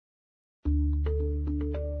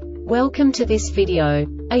Welcome to this video.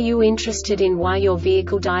 Are you interested in why your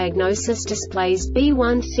vehicle diagnosis displays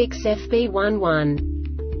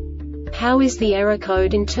B16FB-11? How is the error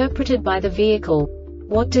code interpreted by the vehicle?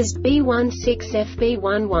 What does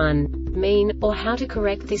B16FB-11 mean, or how to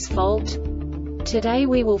correct this fault? Today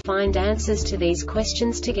we will find answers to these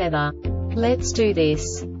questions together. Let's do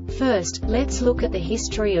this. First, let's look at the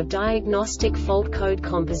history of diagnostic fault code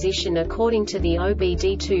composition according to the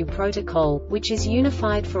OBD2 protocol, which is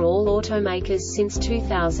unified for all automakers since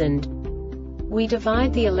 2000. We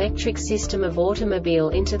divide the electric system of automobile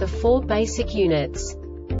into the four basic units: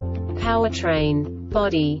 powertrain,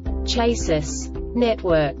 body, chassis,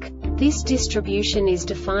 network. This distribution is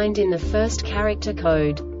defined in the first character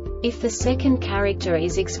code. If the second character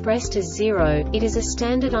is expressed as 0, it is a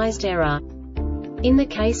standardized error. In the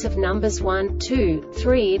case of numbers 1, 2,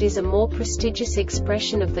 3, it is a more prestigious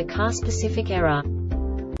expression of the car-specific error.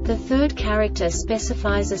 The third character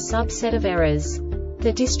specifies a subset of errors.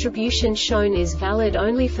 The distribution shown is valid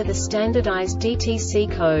only for the standardized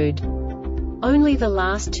DTC code. Only the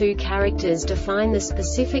last two characters define the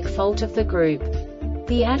specific fault of the group.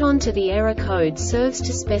 The add-on to the error code serves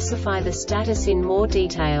to specify the status in more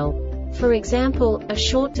detail. For example, a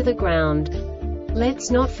short to the ground.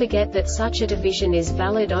 Let's not forget that such a division is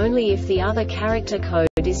valid only if the other character code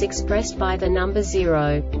is expressed by the number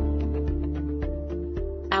 0.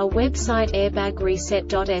 Our website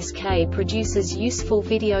airbagreset.sk produces useful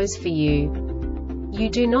videos for you. You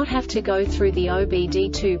do not have to go through the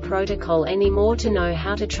OBD2 protocol anymore to know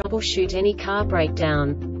how to troubleshoot any car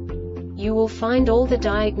breakdown. You will find all the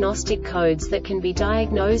diagnostic codes that can be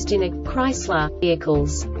diagnosed in a Chrysler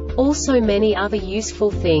vehicles. Also many other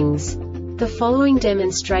useful things. The following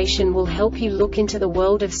demonstration will help you look into the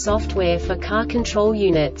world of software for car control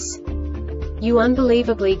units. You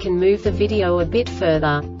unbelievably can move the video a bit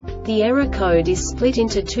further. The error code is split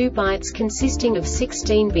into 2 bytes consisting of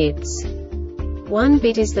 16 bits. 1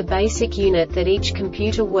 bit is the basic unit that each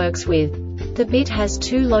computer works with. The bit has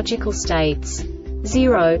 2 logical states: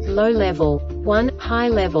 0, low level, 1, high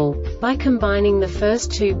level. By combining the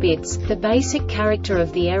first 2 bits, the basic character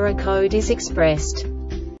of the error code is expressed.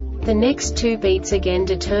 The next 2 beats again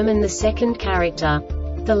determine the second character.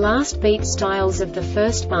 The last beat styles of the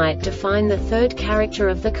first byte define the third character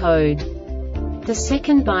of the code. The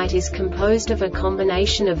second byte is composed of a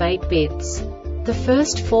combination of 8 bits. The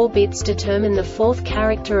first 4 bits determine the fourth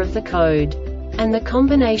character of the code. And the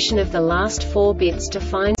combination of the last 4 bits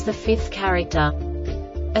defines the fifth character.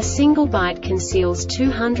 A single byte conceals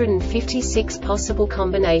 256 possible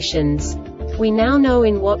combinations. We now know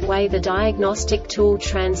in what way the diagnostic tool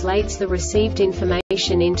translates the received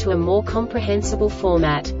information into a more comprehensible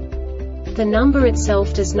format. The number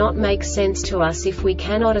itself does not make sense to us if we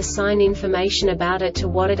cannot assign information about it to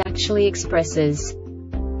what it actually expresses.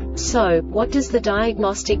 So, what does the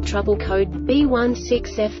Diagnostic Trouble Code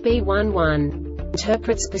B16FB-11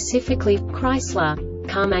 interpret specifically for Chrysler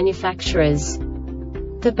car manufacturers?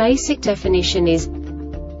 The basic definition is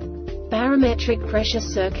barometric pressure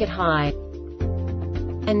circuit high.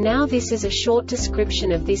 And now this is a short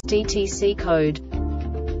description of this DTC code.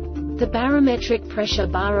 The barometric pressure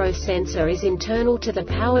BARO sensor is internal to the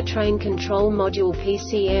Powertrain Control Module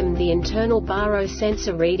PCM. The internal BARO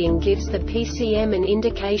sensor reading gives the PCM an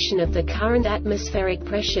indication of the current atmospheric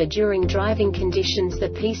pressure during driving conditions. The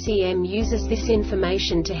PCM uses this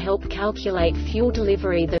information to help calculate fuel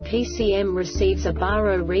delivery. The PCM receives a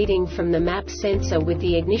BARO reading from the map sensor with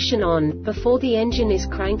the ignition on, before the engine is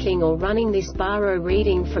cranking or running. This BARO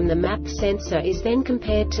reading from the map sensor is then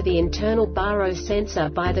compared to the internal BARO sensor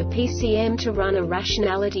by the PCM to run a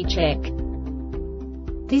rationality check.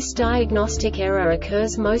 This diagnostic error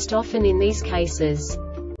occurs most often in these cases: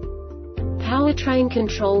 Powertrain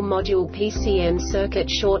Control Module PCM circuit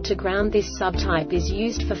short to ground. This subtype is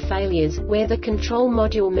used for failures where the control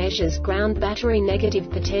module measures ground battery negative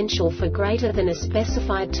potential for greater than a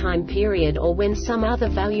specified time period, or when some other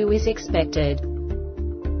value is expected.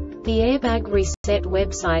 The Airbag Reset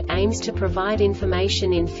website aims to provide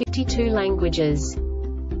information in 52 languages.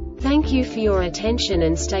 Thank you for your attention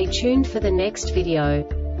and stay tuned for the next video.